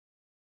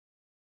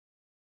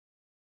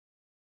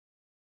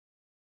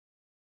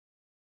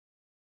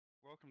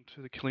Welcome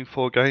to the Killing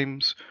Floor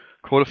Games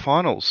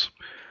quarterfinals.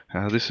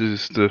 This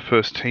is the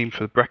first team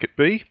for Bracket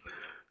B,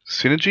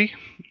 Synergy.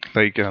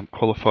 They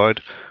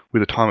qualified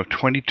with a time of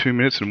 22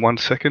 minutes and 1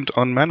 second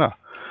on mana.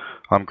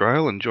 I'm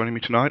Grail, and joining me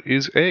tonight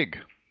is Egg.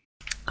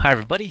 Hi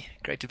everybody,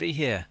 great to be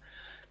here.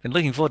 Been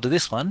looking forward to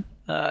this one.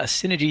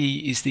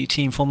 Synergy is the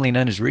team formerly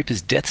known as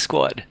Reaper's Death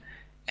Squad,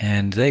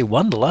 and they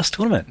won the last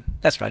tournament.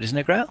 That's right, isn't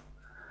it, Grail?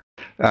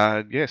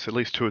 Yes, at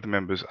least two of the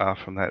members are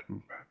from that,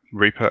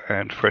 Reaper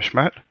and Fresh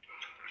Matt.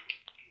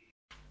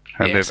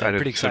 And yeah, they've so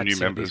added some new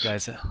members.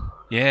 So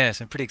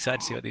I'm pretty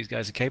excited to see what these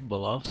guys are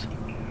capable of.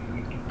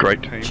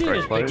 Great team,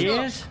 Cheers, great players.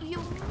 Cheers.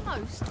 You're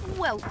most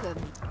welcome.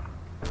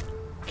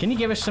 Can you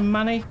give us some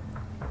money?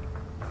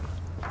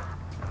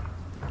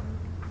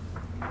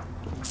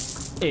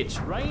 It's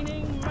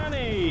raining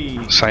money!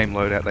 Same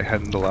loadout they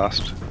had in the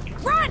last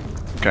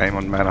game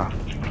on mana.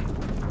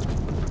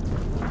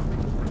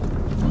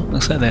 Well,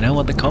 looks like they know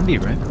what the combi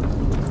room.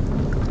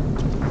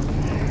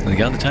 They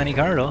got the tiny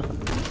corridor.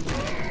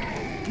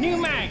 New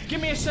mag,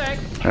 give me a sec!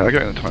 I go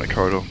in the tiny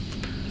corridor.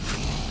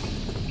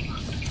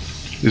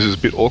 This is a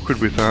bit awkward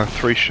with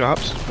three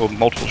sharps, or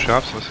multiple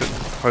sharps, I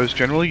suppose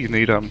generally. You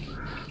need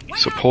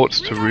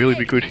supports to really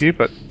be good here,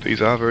 but these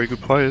are very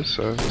good players,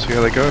 so we'll see how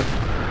they go.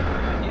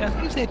 Yeah, I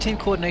think if their team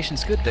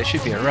coordination's good, they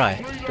should be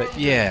alright. But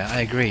yeah,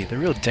 I agree. The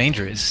real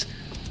danger is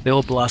they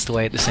all blast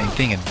away at the same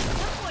thing and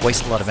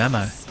waste a lot of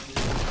ammo.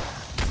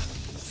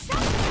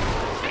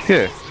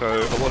 Yeah, so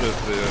a lot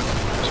of the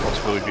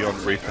responsibility be on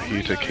Reaper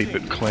here to keep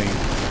it clean.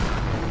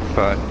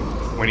 But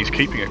when he's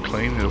keeping it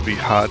clean, it'll be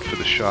hard for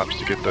the sharps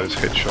to get those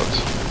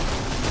headshots.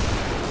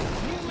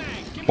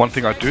 One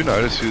thing I do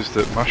notice is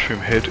that Mushroom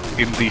Head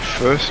in the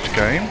first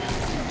game,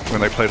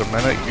 when they played on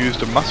mana,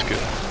 used a musket.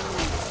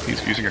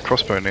 He's using a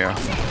crossbow now.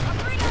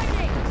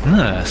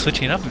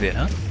 Switching it up a bit,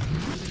 huh?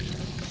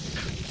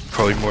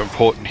 Probably more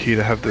important here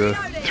to have the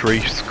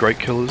three great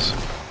killers.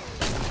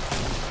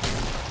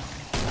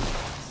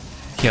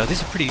 Yeah, well,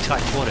 these are pretty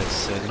tight quarters,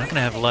 so they're not going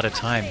to have a lot of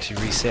time to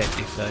reset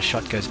if a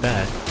shot goes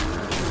bad.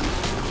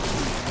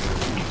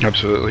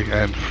 Absolutely,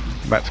 and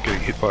Matt's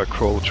getting hit by a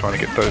crawl trying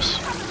to get those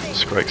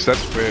scrakes.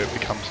 That's where it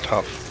becomes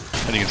tough.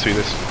 And you can see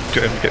this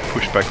get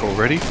pushed back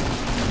already.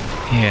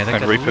 Yeah, that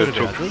and got Reaper a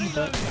little bit ugly,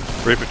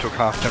 but... Reaper took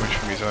half damage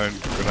from his own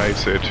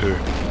grenades there too.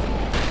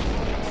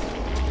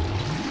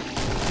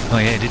 Oh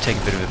yeah, it did take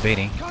a bit of a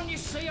beating.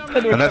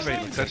 And that's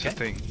the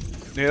thing.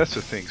 Yeah, that's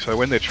the thing. So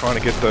when they're trying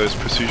to get those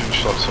precision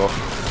shots off,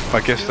 I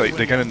guess they're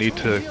going to need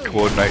to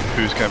coordinate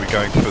who's going to be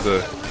going for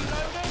the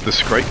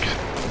scrake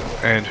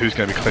and who's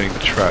going to be cleaning the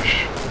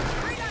trash.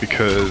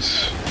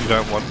 Because you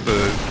don't want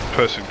the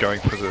person going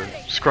for the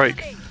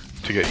scrake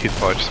to get hit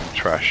by some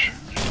trash.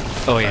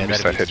 Oh yeah, and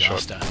miss that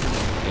headshot.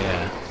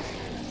 Yeah.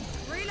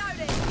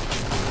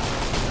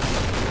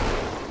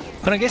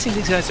 But I'm guessing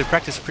these guys have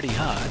practiced pretty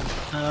hard.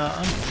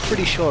 I'm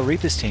pretty sure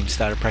Reaper's team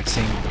started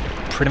practicing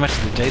pretty much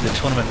the day the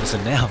tournament was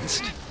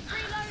announced.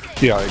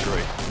 Yeah, I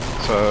agree.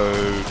 So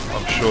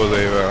I'm sure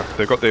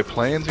they've got their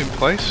plans in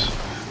place,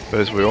 but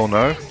as we all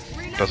know,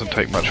 it doesn't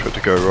take much for it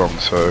to go wrong.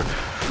 So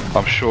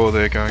I'm sure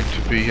they're going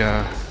to be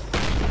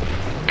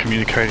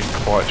communicating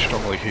quite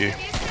strongly here.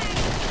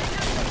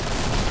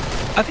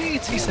 I think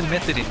it's some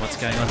method in what's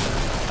going on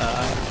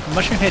though.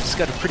 Mushroom Head's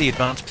got a pretty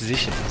advanced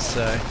position,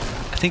 so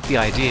I think the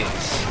idea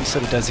is he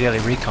sort of does the early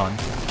recon.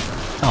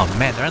 Oh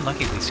man, they're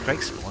unlucky with these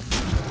scrake spawns.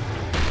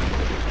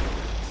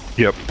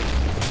 Yep.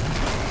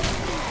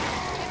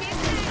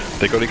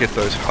 They got to get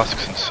those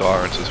husks and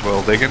sirens as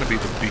well. They're going to be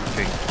the big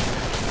thing.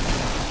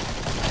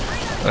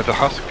 If a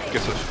husk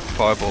gets a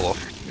fireball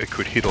off, it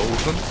could hit all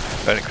of them,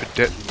 and it could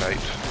detonate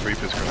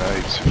Reaper's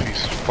grenades if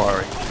he's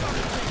firing.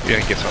 Yeah,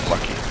 he gets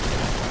unlucky.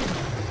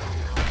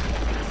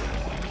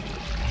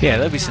 Yeah,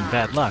 that'd be some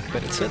bad luck,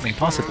 but it's certainly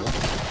possible.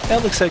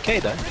 That looks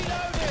okay though.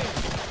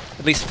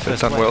 At least for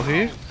first done wave. well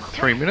here.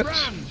 3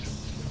 minutes.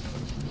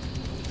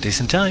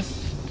 Decent time.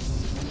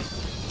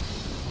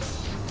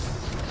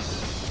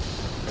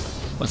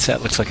 What's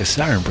that? Looks like a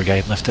Siren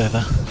Brigade left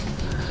over.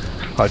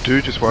 I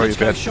do just worry about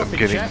them shopping,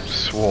 getting chaps.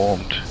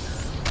 swarmed.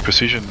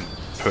 Precision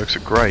perks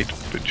are great,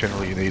 but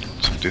generally you need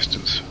some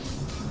distance.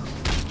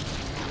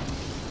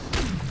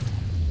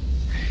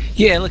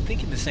 Yeah, look,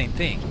 thinking the same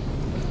thing.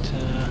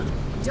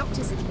 But,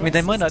 I mean,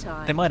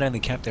 they might only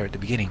cap there at the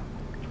beginning.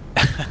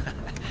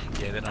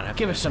 Yeah, they're not happy.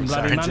 Give us some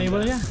bloody money,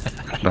 will you?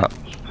 No,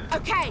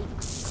 Okay.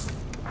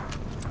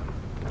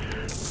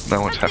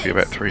 no one's happy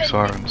about 3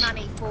 sirens.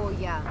 Money for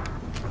ya.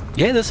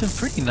 Yeah, there's some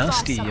pretty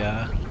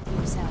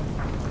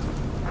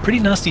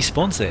nasty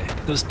spawns there.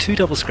 There was 2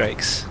 double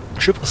scrakes,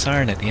 triple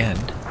siren at the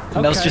end,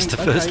 and that was just the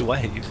first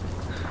wave.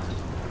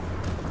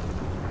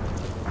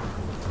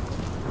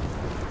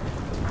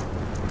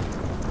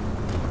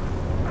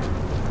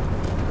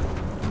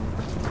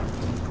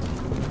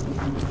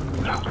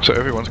 So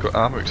everyone's got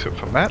armor except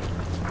for Matt.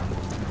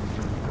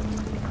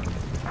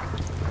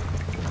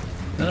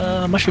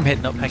 Mushroom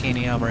Head not packing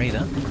any armor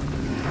either.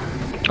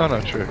 Oh no,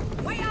 true.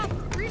 Wait up!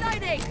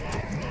 Reloading!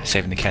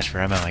 Saving the cash for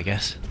ammo, I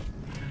guess.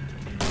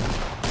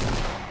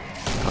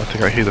 I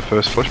think I hear the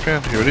first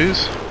flashbang. Here it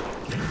is.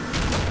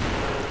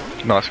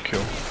 Nice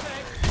kill.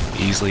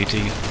 Easily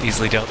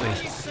dealt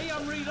with.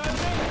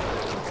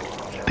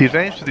 The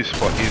advantage to this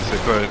spot is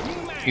they've got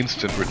an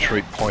instant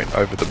retreat point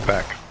over the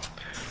back.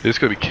 They just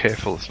got to be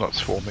careful it's not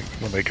swarming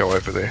when they go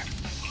over there.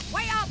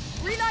 Wait up!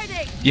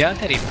 Reloading! Yeah, I've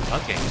had even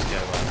pub games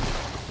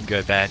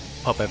go bad,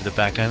 pop over the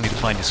back only to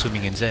find you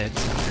swimming in Zeds.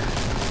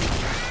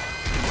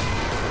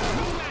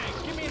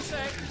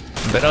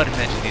 But I'd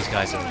imagine these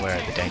guys are aware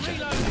of the danger.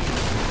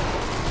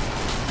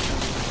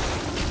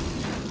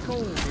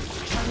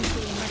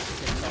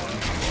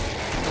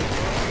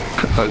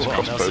 Those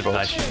Well, that was crossbow a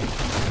nice bolts.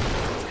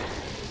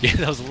 shoot. Yeah,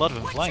 there was a lot of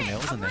them flying there,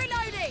 wasn't there?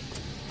 Reloading!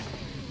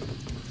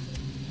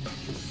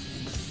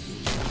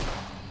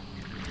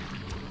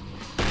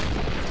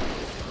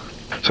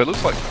 So it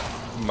looks like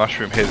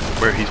Mushroom Head,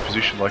 where he's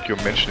positioned like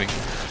you're mentioning,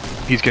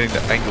 he's getting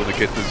the angle to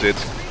get the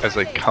Zeds as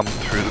they come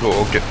through the door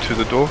or get to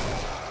the door.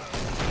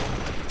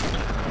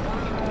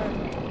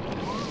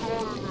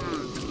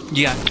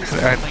 Yeah, I'm just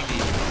playing And- the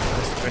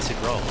most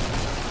aggressive role.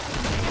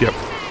 Yep.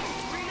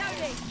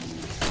 Reloading!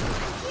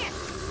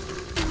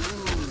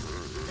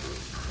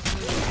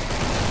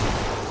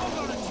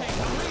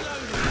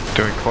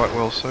 Doing quite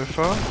well so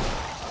far.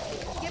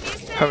 Give me a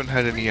sec! Haven't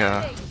had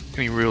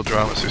any real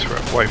dramas this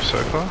wave so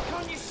far.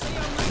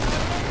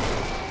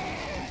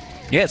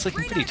 Yeah, it's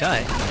looking pretty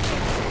tight.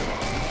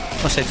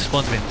 Must say the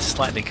spawn's been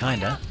slightly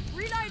kinder.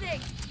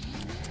 Reloading!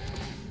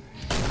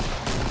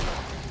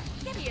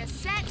 Give me a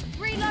sec!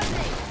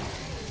 Reloading!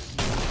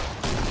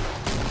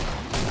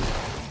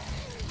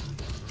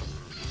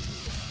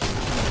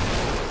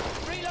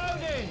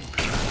 Reloading!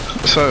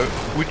 So,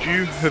 would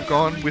you have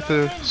gone with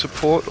a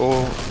support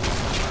or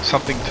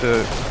something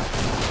to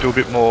do a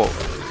bit more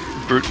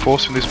brute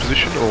force in this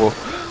position, or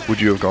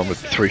would you have gone with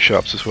 3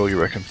 sharps as well, you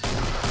reckon?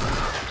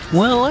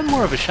 Well, I'm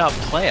more of a sharp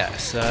player,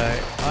 so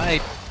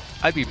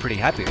I'd be pretty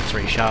happy with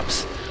 3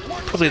 sharps.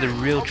 Probably the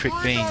real trick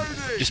being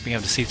just being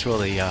able to see through all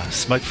the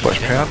smoke Flash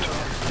flying down. pound?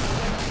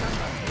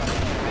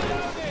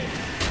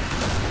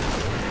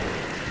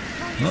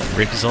 Oh,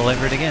 Reaper's all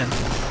over it again.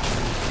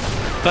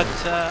 But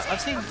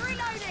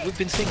we've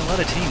been seeing a lot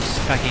of teams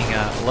packing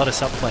a lot of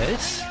sub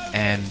players,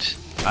 and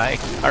I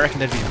reckon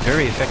that'd be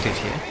very effective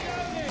here.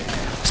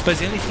 I suppose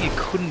the only thing you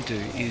couldn't do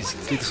is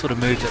do the sort of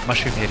move that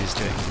Mushroom Head is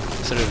doing,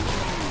 sort of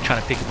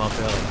trying to pick him off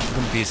early. It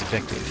wouldn't be as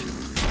effective.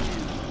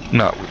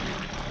 No, it wouldn't.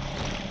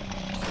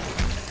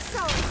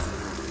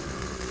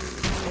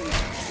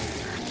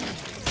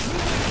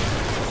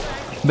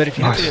 But if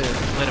you're happy Nice.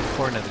 to let him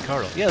pour into the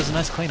corridor, yeah, it was a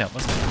nice cleanup,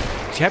 wasn't it?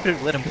 If you're happy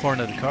to let him pour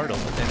into the corridor,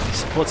 then the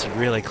supports would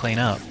really clean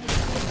up.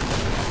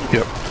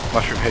 Yep.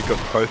 Mushroom Head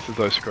got both of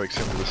those Scrakes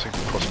in with a single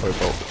crossbow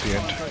bolt at the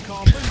end.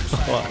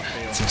 Wow,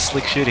 some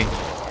slick shooting.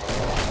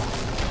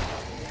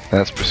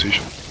 That's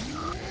precision.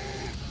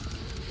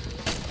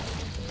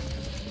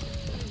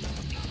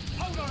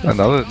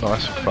 Another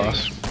nice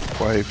fast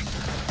wave.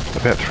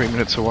 About 3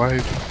 minutes a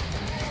wave.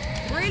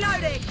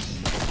 Reloading!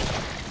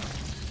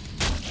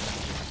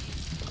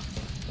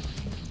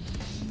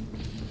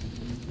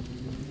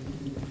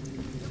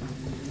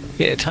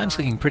 Yeah, time's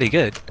looking pretty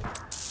good.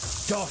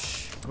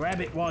 Gosh,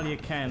 grab it while you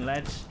can,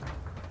 lads.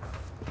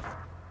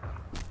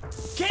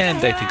 Get And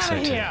the they hell think so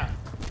outta too. here.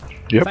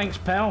 Yep, Thanks,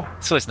 pal.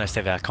 It's always nice to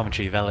have our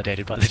commentary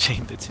validated by the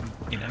team that's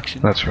in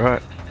action. that's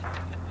right.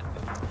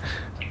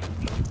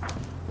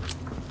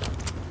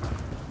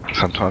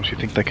 Sometimes you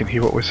think they can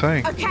hear what we're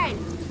saying. Okay!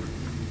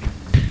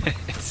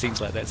 It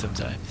seems like that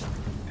sometimes.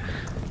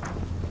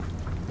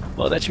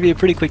 Well, that should be a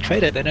pretty quick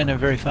trade out. They don't have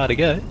very far to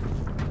go.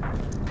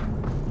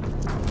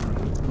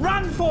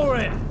 Run for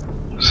it!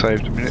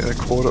 Saved a minute and a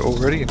quarter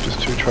already in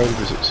just 2 trader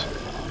visits.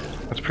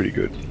 That's pretty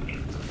good.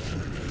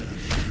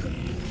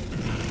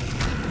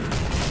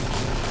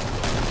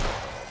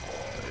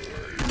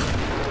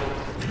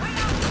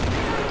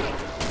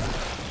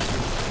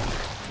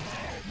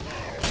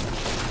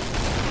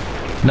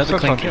 Another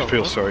clean Sometimes you kill.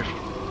 feel sorry.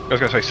 I was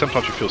going to say,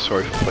 sometimes you feel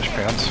sorry for flesh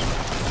pounds.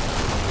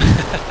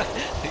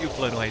 You're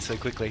blown away so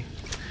quickly.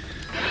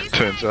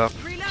 Turns up,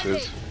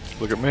 says,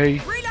 look at me,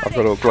 I've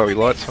got all glowy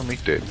lights on me,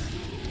 dead.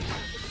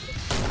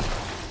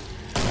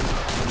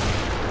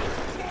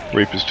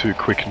 Reaper's too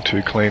quick and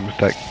too clean with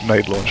that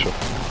nade launcher.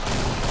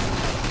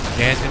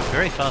 Yeah, he's been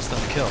very fast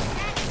on the kill,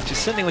 which is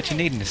certainly what you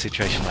need in a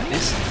situation like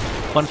this.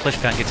 One flesh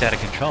pound gets out of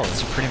control,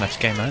 it's pretty much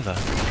game over.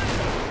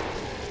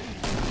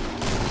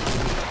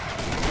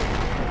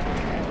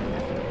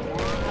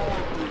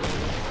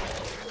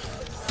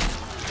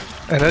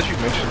 And as you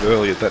mentioned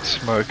earlier, that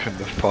smoke and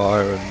the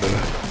fire and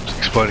the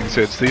exploding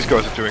Zeds, these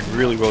guys are doing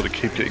really well to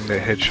keep getting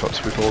their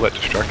headshots with all that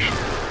distraction.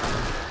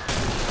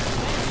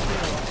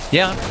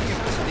 Yeah, I'm pretty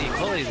impressed with the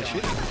quality of the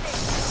shooting.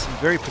 It's some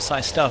very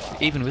precise stuff,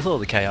 even with all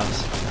the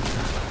chaos.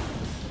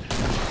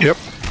 Yep,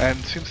 and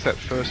since that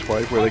first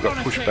wave where they got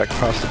pushed back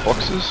past the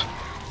boxes,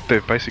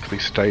 they've basically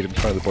stayed in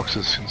front of the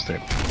boxes since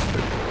then.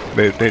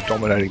 They're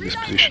dominating this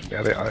position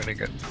now, they're owning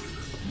it.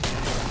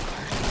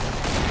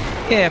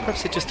 Yeah,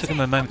 perhaps it just took them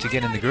a moment to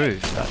get in the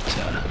groove, but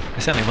they're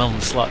certainly well in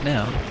the slot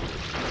now.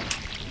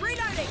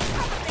 Reloading!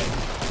 Cover me!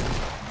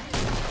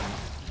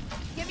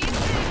 Give me a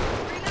sec!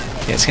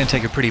 Reloading! Yeah, it's going to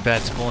take a pretty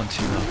bad spawn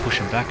to push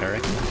them back, I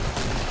reckon.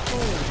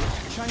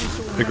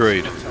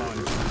 Agreed.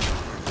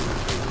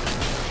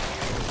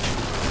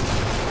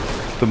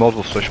 The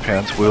multiple flesh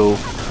pounds will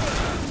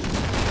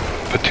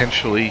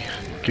potentially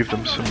give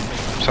them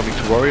something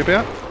to worry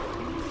about.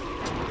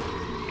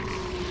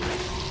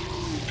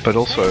 But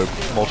also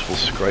multiple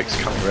Scrakes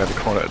coming around the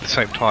corner at the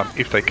same time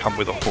if they come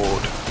with a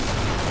horde.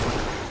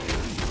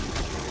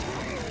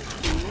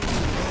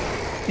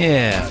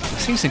 Yeah,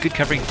 seeing some good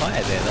covering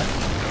fire there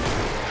though.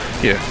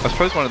 Yeah, I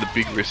suppose one of the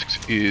big risks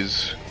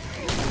is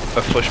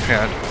a flesh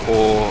pound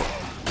or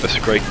a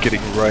Scrake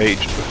getting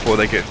raged before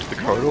they get into the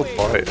corridor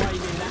by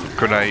a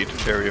grenade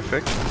area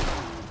effect.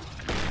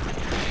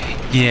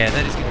 Yeah,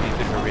 that is going to be a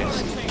bit of a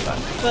risk. But,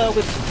 well,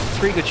 with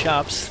 3 good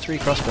sharps, 3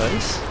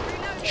 crossbows,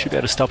 should be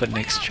able to stop it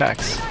next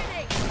tracks.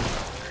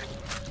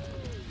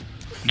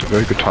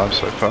 Very good time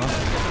so far.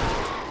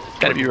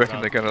 Gotta What do you be reckon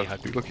wrong, they're going yeah.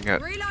 to be looking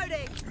at?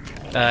 Reloading.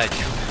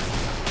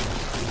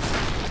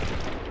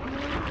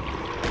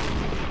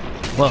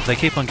 Well, if they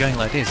keep on going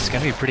like this, it's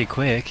going to be pretty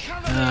quick.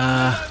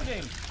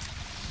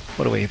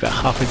 What are we, about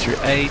halfway through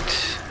 8?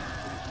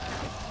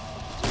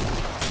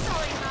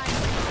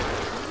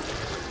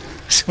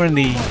 So we're in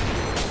the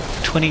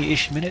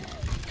 20-ish minute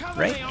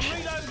range.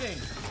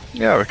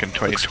 Yeah, I reckon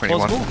 20 Looks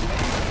 21. plausible.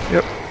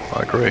 Yep,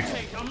 I agree.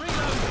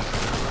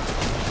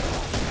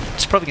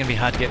 It's probably going to be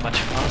hard to get much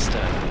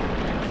faster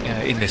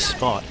in this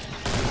spot,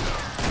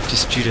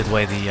 just due to the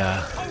way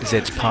the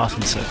Zed's path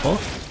and so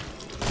forth.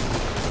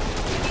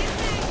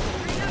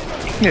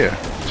 Yeah,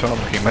 so I'm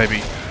looking maybe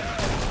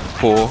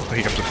 4.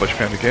 Here comes a flesh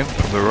pound again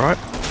from the right.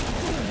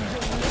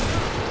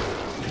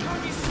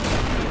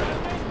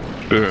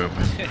 Boom.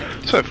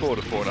 So 4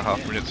 to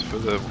 4.5 minutes for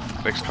the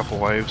next couple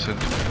waves, and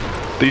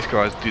these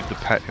guys did the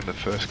pat in the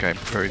first game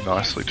very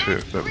nicely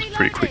too. That was a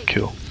pretty quick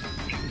kill.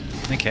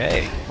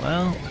 Okay,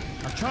 well,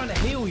 I'm trying to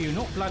heal you,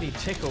 not bloody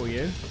tickle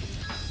you.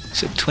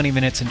 so 20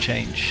 minutes and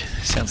change.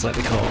 Sounds like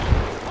the call.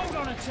 Hold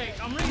on a tick,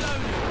 I'm reloading.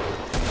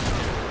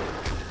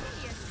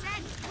 Give me a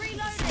set.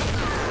 Reloading.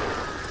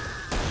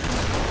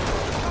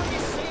 Can't you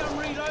see I'm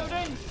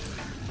reloading?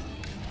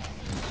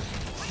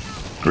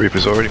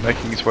 Reaper's already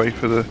making his way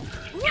for the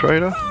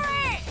trader.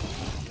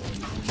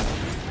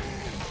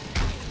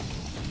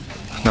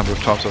 Number of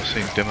times I've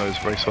seen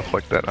demos race off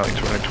like that only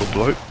to run into a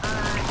bloat.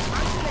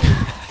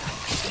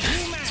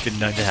 It's been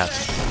known to happen.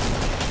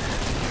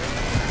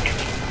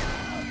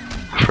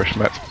 Fresh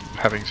Matt's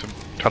having some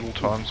tunnel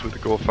times with the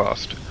gore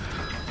fast.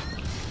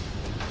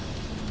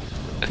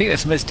 I think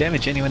that's the most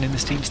damage anyone in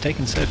this team's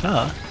taken so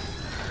far.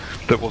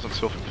 That wasn't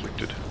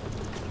self-inflicted.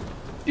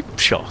 Yep,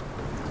 sure.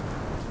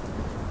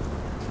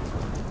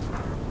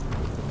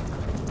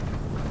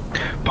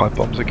 Pipe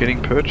bombs are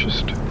getting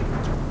purchased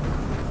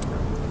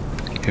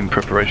in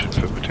preparation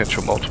for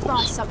potential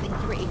multiples. Something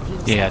pretty for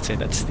yourself. Yeah, I'd say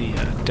that's the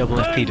double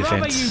FP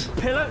defense. You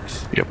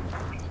pillocks. Yep.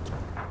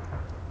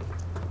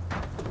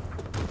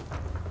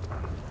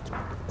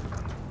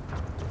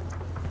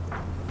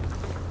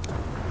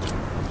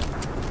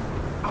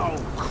 Oh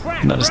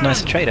crap! Not as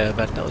nice a trader,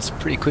 but that was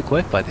pretty quick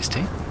work by this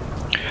team.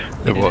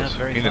 It In and was, out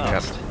very in and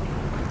out. fast.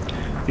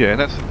 Yeah, and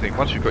that's the thing,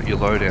 once you've got your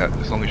loadout,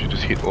 as long as you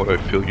just hit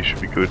autofill, you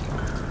should be good.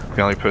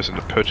 The only person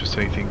that purchased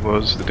anything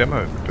was the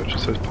demo,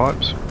 purchased those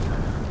pipes.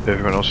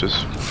 Everyone else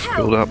just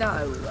filled up.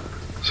 No.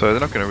 So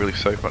they're not going to really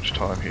save much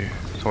time here.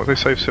 So what, they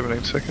save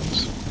 17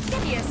 seconds?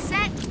 Give me a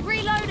set.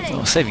 Reloading.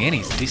 Well, saving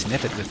any is a decent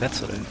effort with that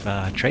sort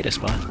of trader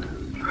spot.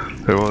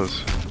 There was.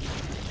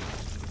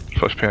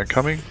 Flash pound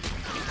coming.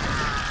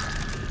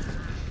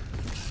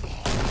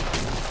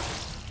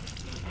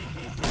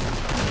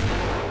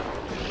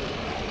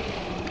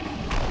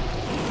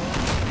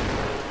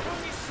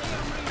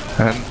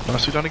 And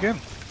nicely done again.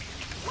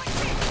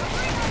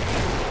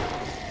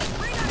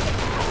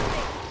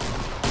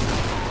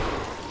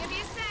 Give me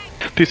a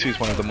sec. This is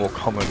one of the more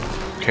common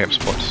camp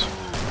spots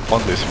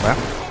on this map,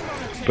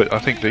 but I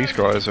think these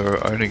guys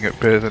are owning it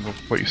better than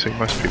what you see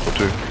most people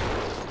do.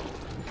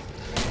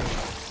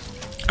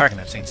 I reckon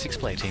I've seen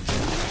 6-player teams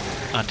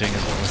that aren't doing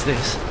as well as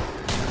this.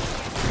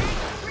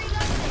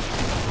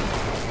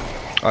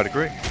 I'd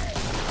agree.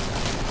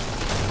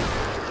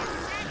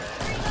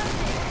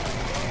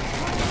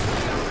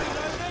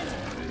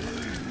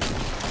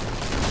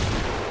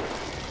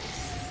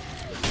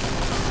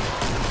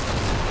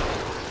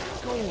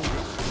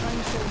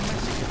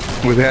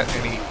 Without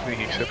anything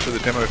except for the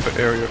demo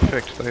for area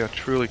effect, they are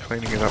truly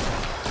cleaning it up.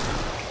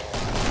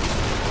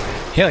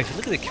 Yeah, if you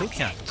look at the kill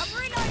count, I'm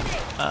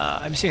reloading.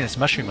 I'm seeing this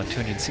Mushroom on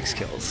 206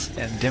 kills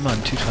and Demo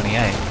on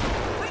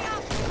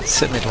 228.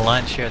 Certainly the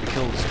lion's share of the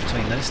kills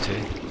between those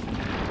two.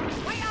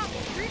 Wait up.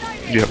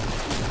 Reloading. Yep.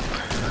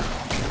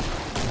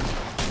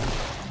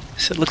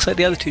 So it looks like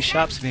the other two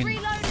sharps have been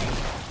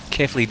Reloading.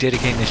 carefully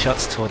dedicating their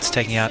shots towards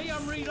taking out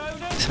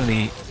some of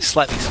the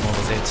slightly smaller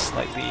Zeds,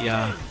 like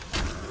the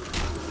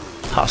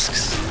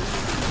Husks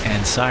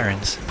and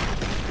Sirens.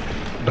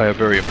 They are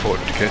very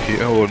important to get here.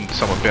 Oh, and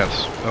someone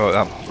bounced,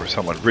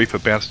 Reaper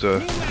bounced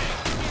a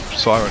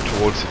Siren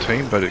towards the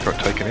team, but it got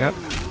taken out.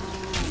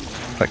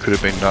 That could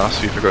have been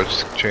nasty if it got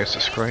a chance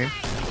to screen.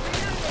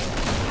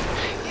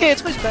 Yeah,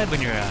 it's always bad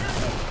when you're,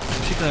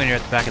 particularly when you're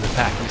at the back of the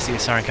pack and you see a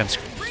siren comes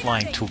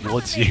flying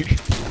towards you.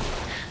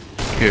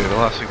 Yeah, the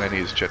last thing they need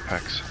is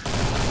jetpacks.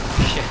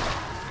 Yeah.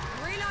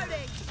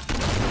 Reloading.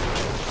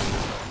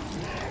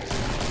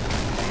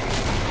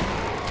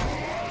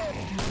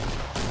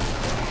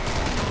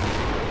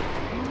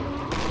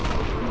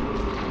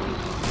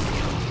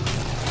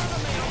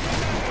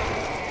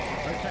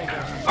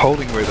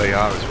 Holding where they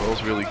are as well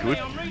is really good.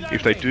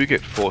 If they do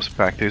get forced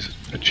back, there's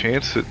a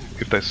chance that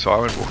if their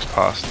siren walks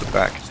past the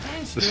back,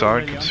 the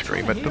siren can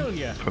scream at them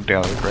from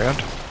down on the ground.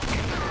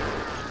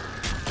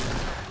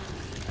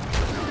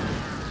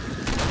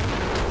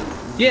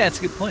 Yeah, it's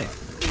a good point.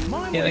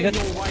 Yeah, they got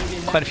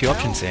quite a few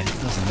options there.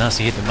 That was a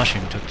nasty hit the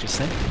mushroom took just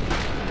then.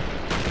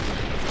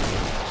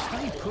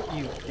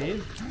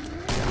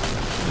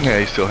 Yeah,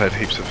 he still had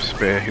heaps of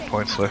spare hit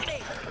points left.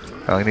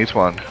 Only needs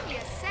one.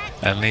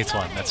 Only needs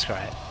one, that's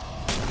right.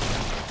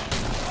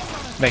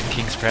 Make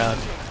Kings proud.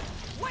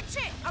 Watch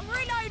it. I'm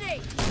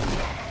reloading.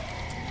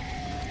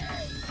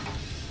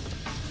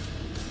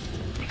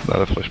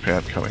 Another flesh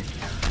pound coming.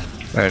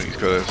 And he's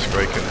got a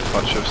Scrake and a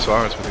bunch of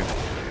sirens with him.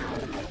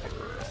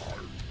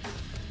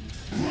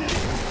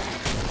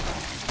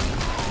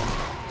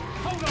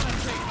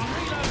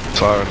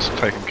 Sirens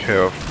taken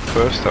care of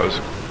first, that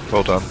was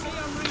well done.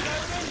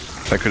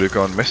 They could have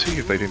gone messy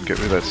if they didn't get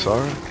rid of that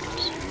siren.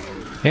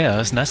 Yeah, that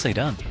was nicely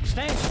done.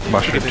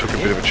 Mushroom took a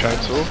bit of a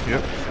chainsaw,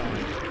 yep.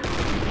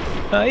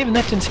 Even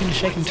that didn't seem to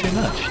shake him too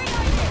much.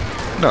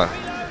 No.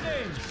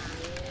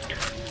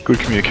 Good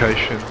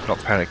communication, not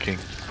panicking.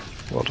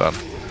 Well done.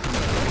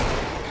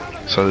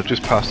 So they've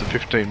just passed the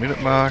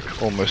 15-minute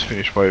mark, almost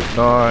finished wave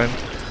 9.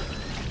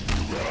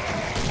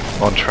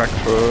 On track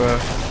for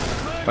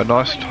a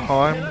nice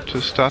time to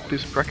start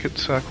this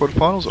bracket's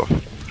quarterfinals off.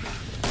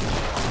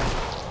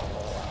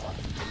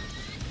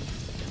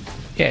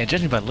 Yeah,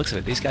 judging by the looks of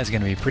it, these guys are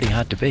going to be pretty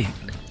hard to beat.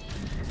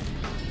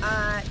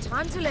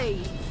 Time to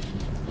leave.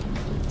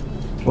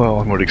 Well,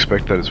 I would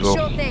expect that as well.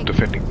 Sure thing.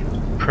 Defending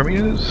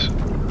premiers.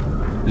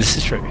 This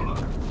is true.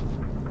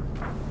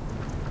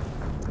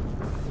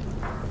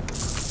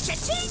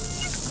 Cha-ching!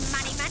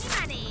 Money, money,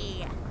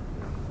 money.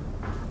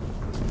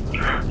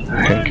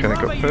 Hand cannon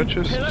got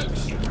purchased.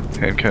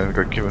 Hand cannon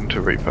got given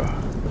to Reaper.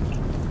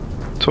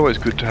 It's always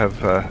good to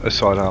have a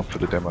sidearm for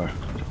the demo.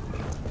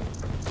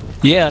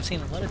 Yeah, I've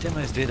seen a lot of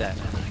demos do that,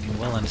 and I can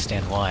well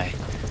understand why.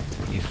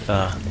 If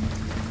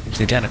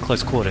they're down at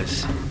close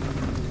quarters,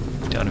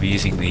 don't want to be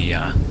using the,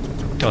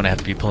 don't want to have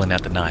to be pulling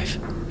out the knife.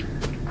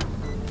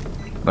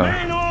 No.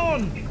 Hang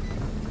on!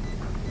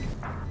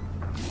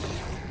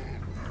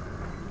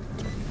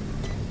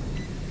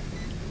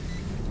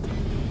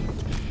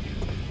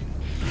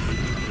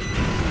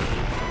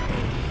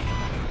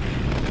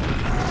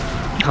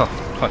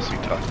 Oh, I see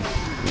Titan.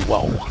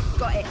 Whoa.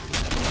 Got it.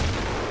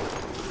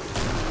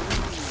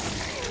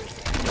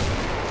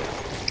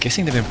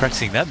 Guessing they've been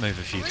practicing that move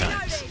a few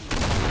times.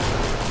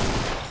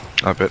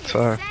 I bet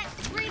so. Set.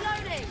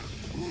 Reloading.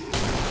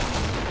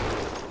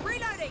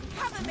 Reloading.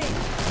 Cover me.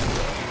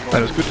 And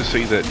it was good to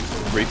see that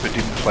Reaper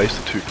didn't place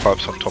the two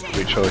pipes on top of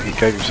each other. He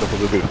gave himself a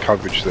little bit of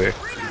coverage there.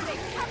 Reloading.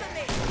 Cover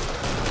me.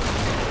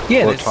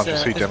 Yeah, A lot of that's, time to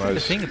see that's demos. the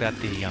thing about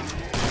the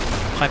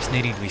pipes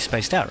needing to be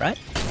spaced out, right?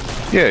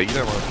 Yeah, you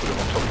don't want to put them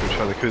on top of each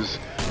other because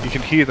you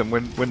can hear them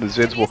when the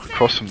Zeds walk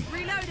across them.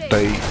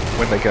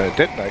 When they go to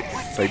detonate,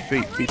 they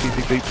beep, beep, beep,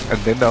 beep, beep, and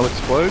then they'll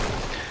explode.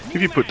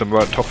 If you put them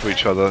right on top of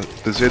each other,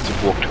 the Zeds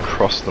have walked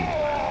across them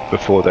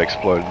before they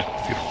explode.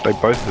 If they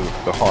both are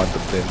behind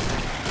them, then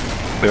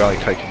they're only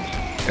taking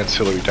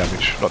ancillary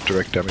damage, not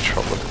direct damage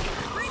from them.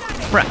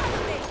 Right.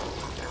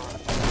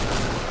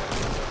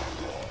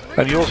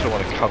 And you also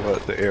want to cover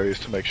the areas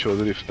to make sure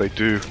that if they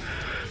do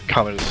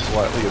come at a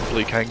slightly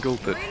oblique angle,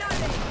 that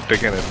they're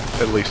going to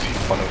at least hit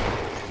one of them.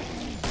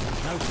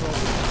 No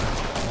problem.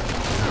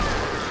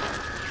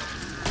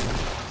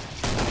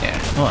 Yeah.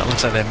 Oh, it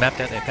looks like they've mapped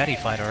out their patty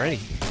fight already.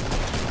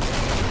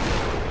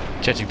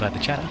 Judging by the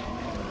chatter.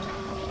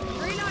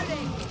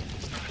 Reloading.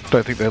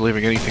 Don't think they're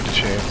leaving anything to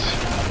chance.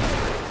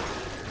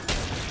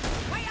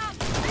 Way up.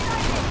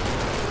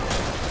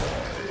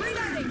 Reloading.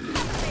 Reloading.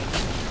 Cover me.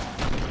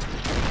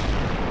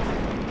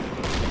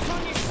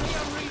 Can't you see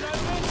I'm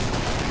reloading?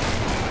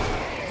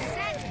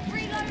 Set.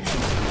 Reloading.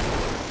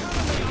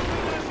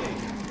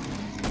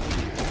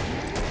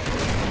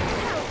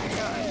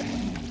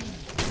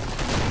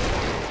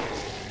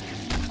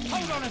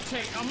 Hold on a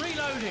tick, I'm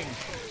reloading.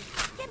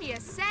 Give me a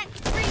set.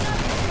 Reloading.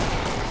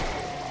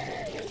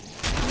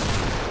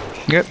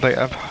 Yep, they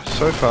have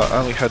so far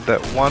only had that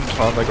one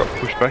time they got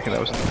pushed back, and that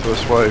was in the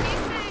first wave.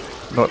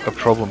 Not a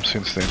problem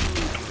since then.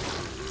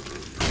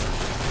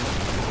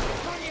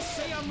 Can't you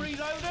see I'm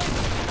reloading?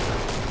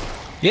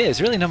 Yeah,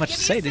 there's really not much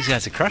to say. These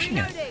guys are crushing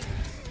it. Reloading.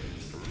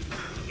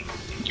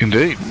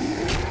 Indeed.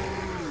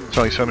 There's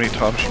only so many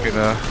times you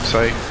can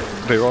say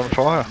they're on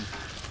fire.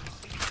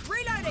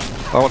 Reloading.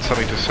 I want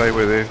something to say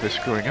where they're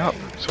screwing up,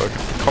 so I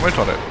can comment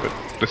on it, but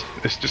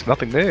there's just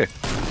nothing there.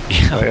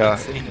 Yeah, They are I've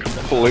seen it.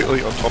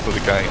 completely on top of the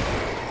game.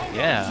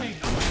 Yeah.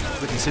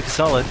 Looking super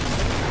solid.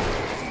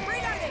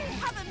 Reloading.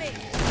 Cover me.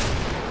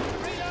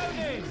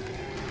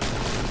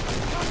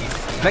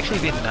 I've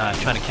actually been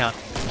trying to count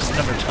just the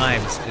number of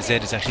times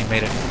Zed has actually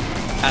made it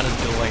out of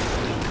the doorway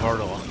into the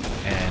corridor,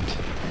 and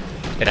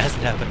it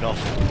hasn't happened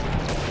often.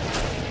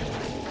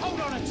 Hold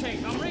on a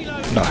tick, I'm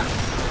reloading. No.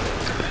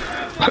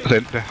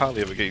 They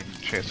hardly ever get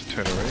a chance to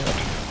turn around.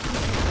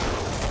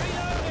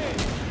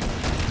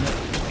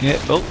 Yeah,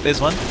 oh,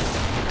 there's one.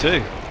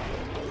 Two.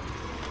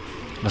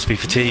 Must be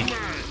fatigue.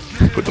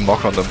 Put the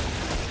mock on them.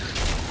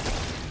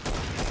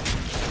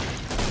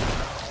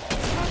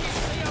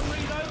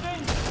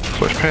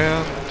 Flesh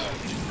pound.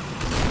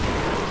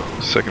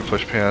 Second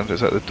flesh pound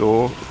is at the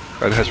door.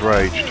 It has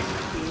raged.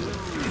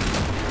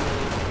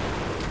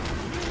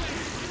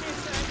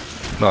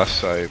 Nice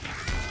save.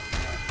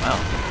 Wow.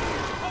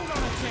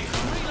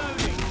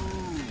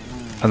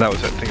 And that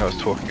was that thing I was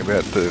talking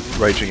about, the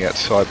raging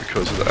outside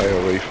because of the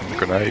AoE from the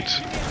grenades.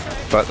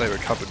 But they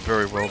recovered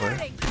very well there.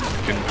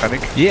 Didn't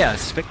panic. Yeah, I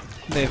suspect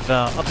they've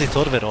obviously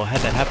thought of it or had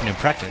that happen in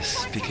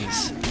practice,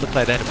 because it looked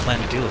like they had a plan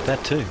to deal with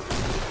that too.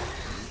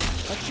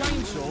 A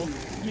chainsaw?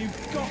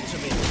 You've got to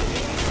be.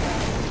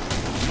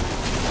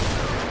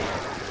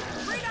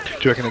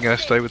 Do you reckon they're going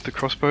to stay with the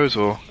crossbows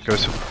or go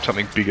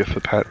something bigger for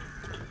Pat?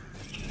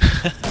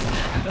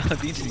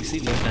 It'd be interesting to see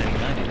the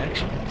 99 in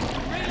action.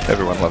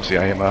 Everyone loves the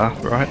AMR,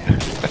 right?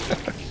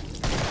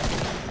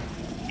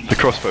 The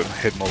crossbow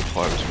head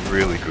multiplier is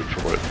really good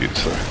for what it did,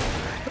 so,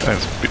 and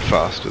it's a bit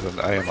faster than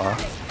the AMR.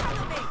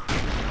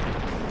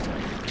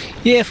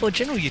 Yeah, for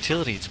general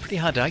utility, it's pretty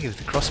hard to argue with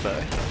the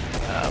crossbow.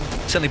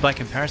 Certainly by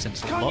comparison,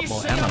 it's a lot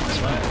more ammo as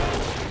well.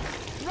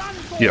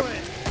 Yep.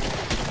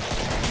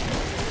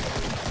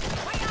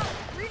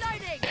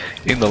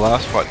 In the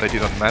last fight they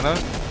did on Mana,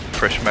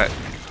 Fresh Matt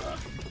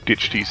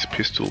ditched his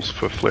pistols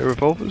for flare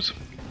revolvers.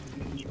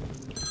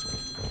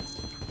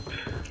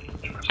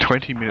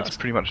 20 minutes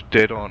pretty much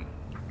dead on.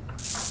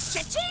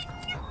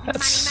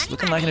 That's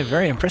looking like a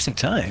very impressive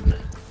time.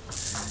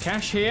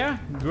 Cash here,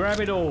 grab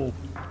it all.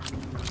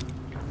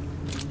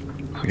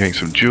 Getting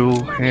some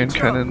dual hand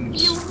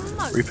cannons.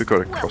 Reaper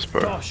got a crossbow.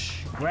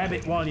 Gosh, grab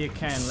it while you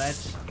can,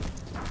 lads.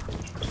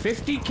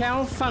 50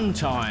 cal fun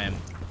time.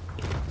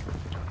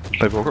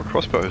 They've all got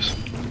crossbows.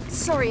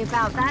 Sorry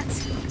about that.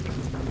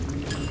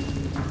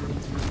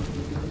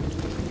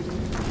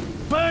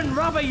 Burn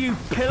rubber, you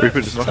pillar!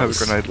 Reaper does not have a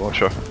grenade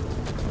launcher.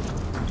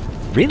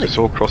 Really? It's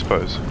all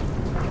crossbows.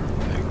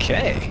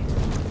 Okay.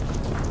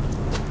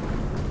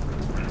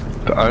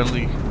 The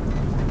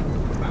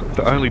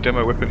only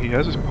demo weapon he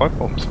has is pipe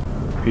bombs.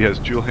 He has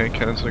dual hand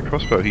cannons and a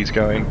crossbow. He's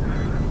going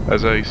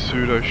as a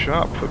pseudo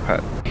sharp for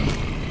Pat.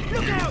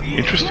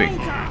 Interesting.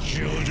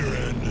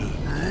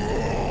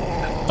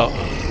 Oh,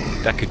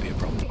 that could be a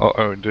problem.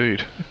 Oh,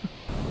 indeed.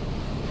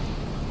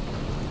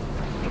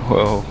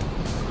 Well,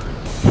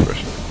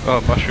 fresh.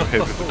 Oh, mushroom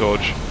head with the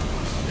dodge.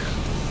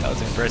 That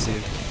was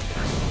impressive.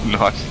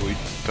 Nicely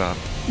done.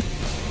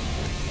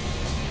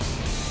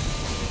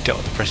 Dealt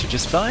with the pressure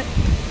just fine.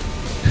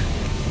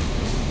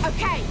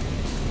 Okay.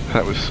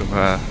 That was some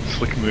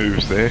slick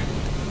moves there.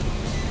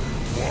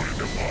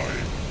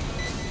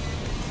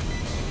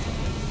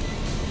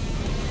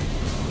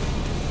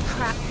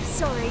 Crap,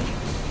 sorry.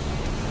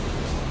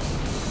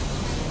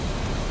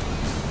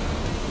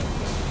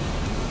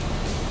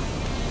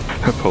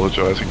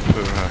 Apologising for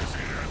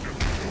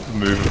the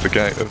move of the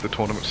game of the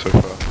tournament so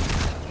far.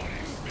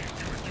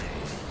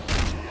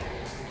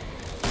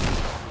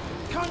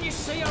 Can't you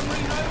see I'm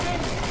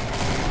reloading?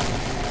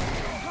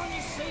 Can't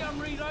you see I'm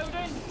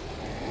reloading?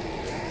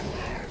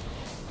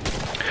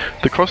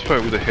 The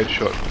crossbow with a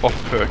headshot off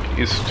perk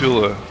is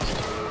still a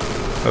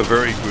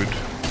very good,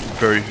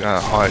 very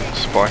high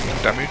spike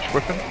damage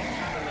weapon.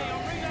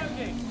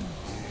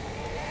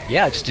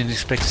 Yeah, I just didn't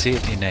expect to see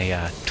it in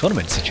a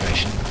tournament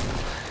situation.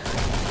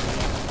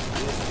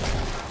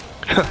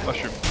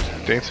 Mushroom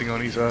dancing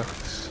on his the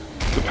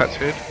Pat's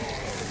head.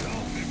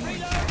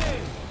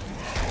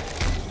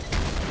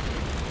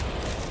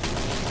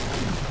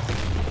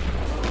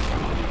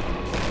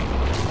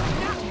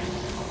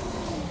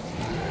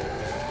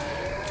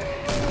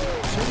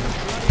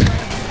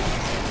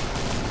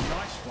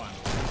 Nice one.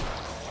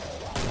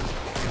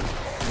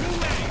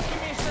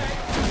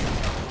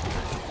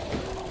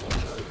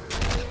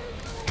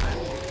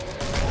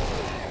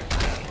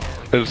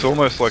 It's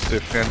almost like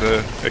they've found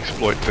an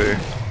exploit there.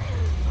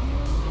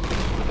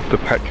 The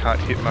Pat can't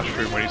hit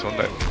Mushroom when he's on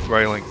that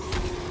railing.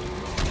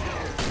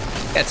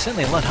 Yeah, it's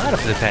certainly a lot harder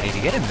for the Patty to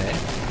get him there.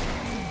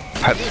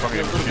 Pat's swung at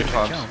him a few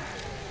times.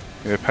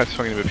 Yeah, Pat's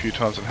swung at him a few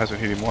times and hasn't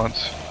hit him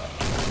once.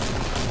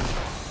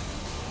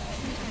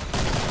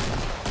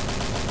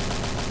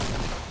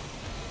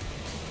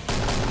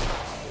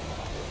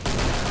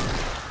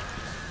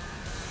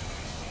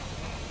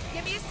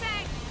 Give me a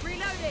sec.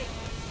 Reloading.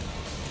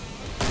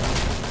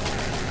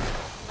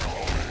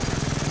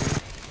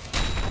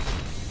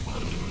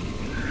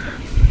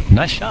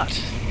 Nice shot.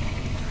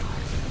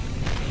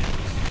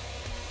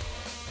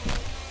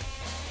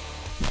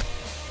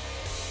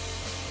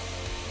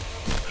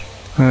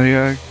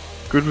 A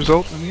good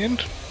result in the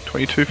end.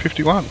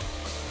 22-51.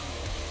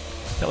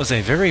 That was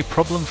a very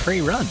problem-free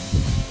run.